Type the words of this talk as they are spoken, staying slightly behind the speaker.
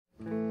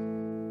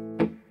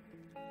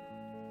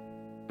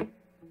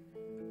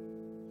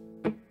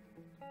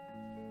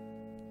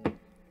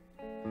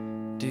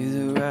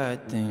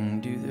right thing,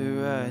 do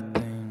the right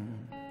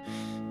thing.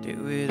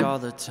 Do it all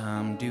the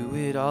time, do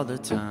it all the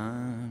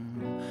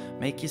time.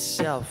 Make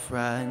yourself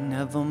right,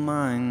 never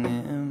mind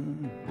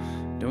them.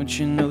 Don't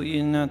you know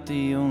you're not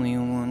the only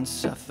one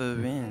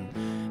suffering?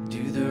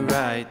 Do the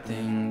right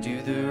thing,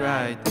 do the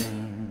right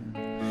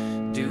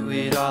thing. Do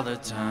it all the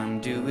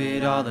time, do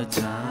it all the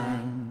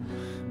time.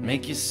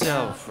 Make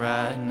yourself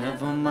right,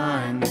 never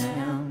mind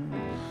them.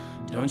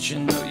 Don't you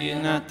know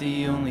you're not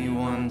the only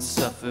one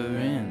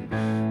suffering?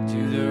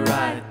 Do the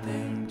right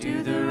thing,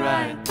 do the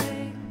right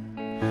thing.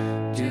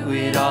 Do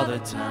it all the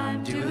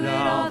time, do it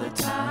all the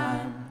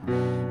time.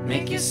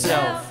 Make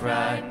yourself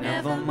right,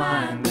 never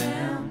mind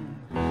them.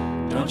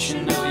 Don't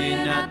you know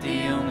you're not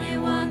the only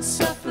one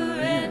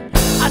suffering?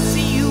 I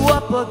see you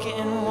up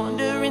again,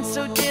 wondering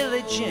so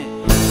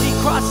diligent. See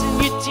crossing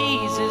your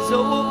T's as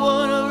over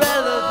what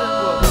irrelevant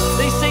word.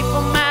 They say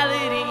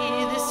formality,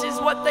 this is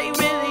what they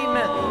really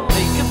meant.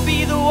 They could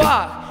be the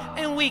walk,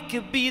 and we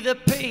could be the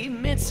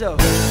pavement. So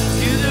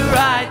do the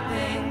right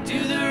thing, do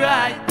the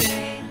right thing.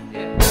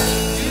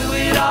 Do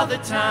it all the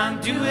time,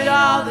 do it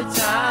all the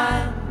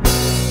time.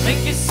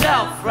 Make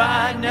yourself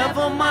right,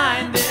 never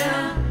mind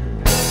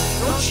them.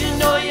 Don't you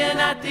know you're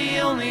not the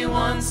only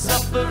one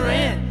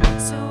suffering?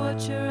 So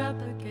what you're up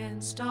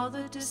against, all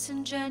the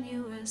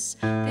disingenuous,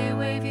 they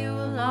wave you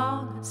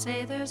along and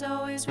say there's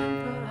always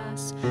room for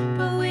us.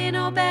 But we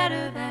know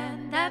better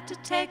than that, to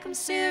take them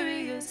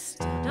serious.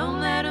 Still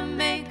don't let them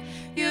make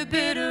you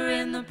bitter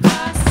in the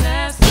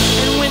process.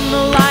 And when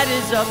the light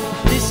is up,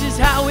 this is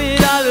how it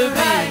ought to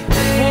be.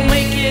 We'll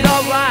make it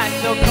alright,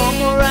 they'll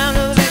come around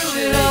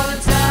eventually.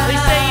 They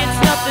say it's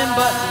nothing,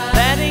 but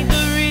that ain't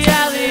the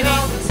reality.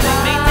 They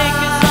may take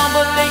us on,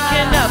 but they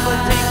can never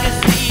take us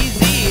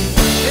easy.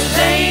 If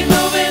they ain't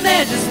moving,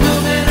 they're just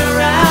moving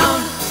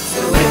around.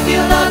 So if you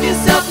love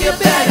yourself, you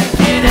better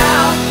get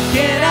out,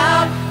 get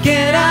out,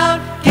 get out,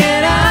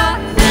 get out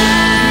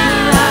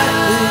now.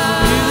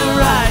 Do the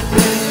right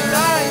thing, do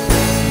the right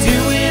thing. Do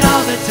it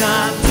all the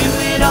time, do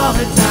it all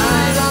the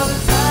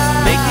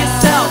time. Make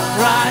yourself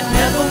right,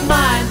 never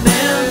mind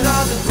them.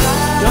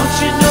 Don't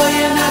you know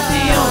you're not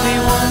the only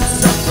one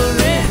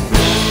suffering?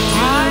 Do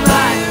the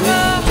right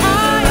thing,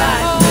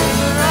 do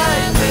the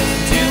right thing.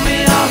 Do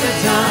it all the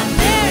time,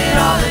 do it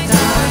all the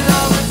time.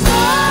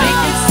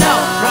 Make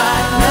yourself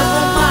right,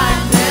 never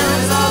mind them.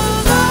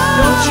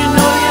 Don't you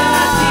know you're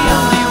not the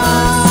only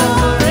one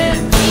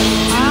suffering?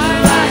 Do the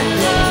right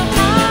thing,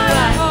 do the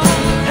right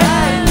thing.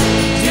 Hey,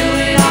 do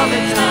it all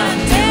the time,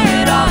 do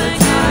it all the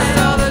time.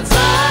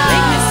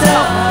 Make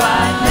yourself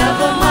right,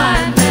 never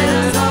mind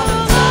them.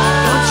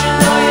 Don't you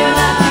know you're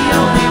not the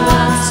only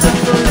one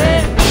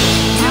suffering?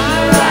 Do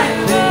the right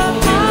thing,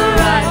 do the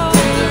right,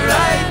 do the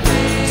right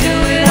thing. Do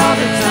it all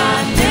the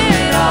time, do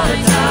it all the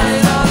time.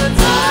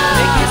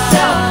 Make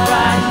yourself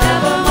right,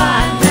 never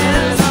mind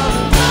them.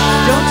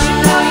 Don't you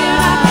know you're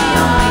not the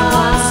only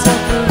one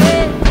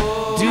suffering?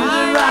 Do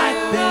the right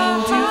thing,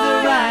 do the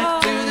right,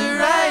 do the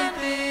right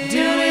thing.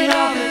 Do it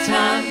all the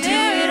time, do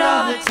it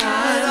all the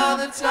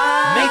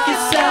time. Make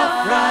yourself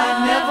right,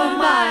 never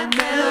mind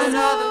them.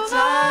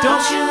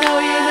 Don't you know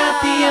you're not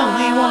the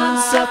only one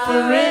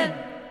suffering?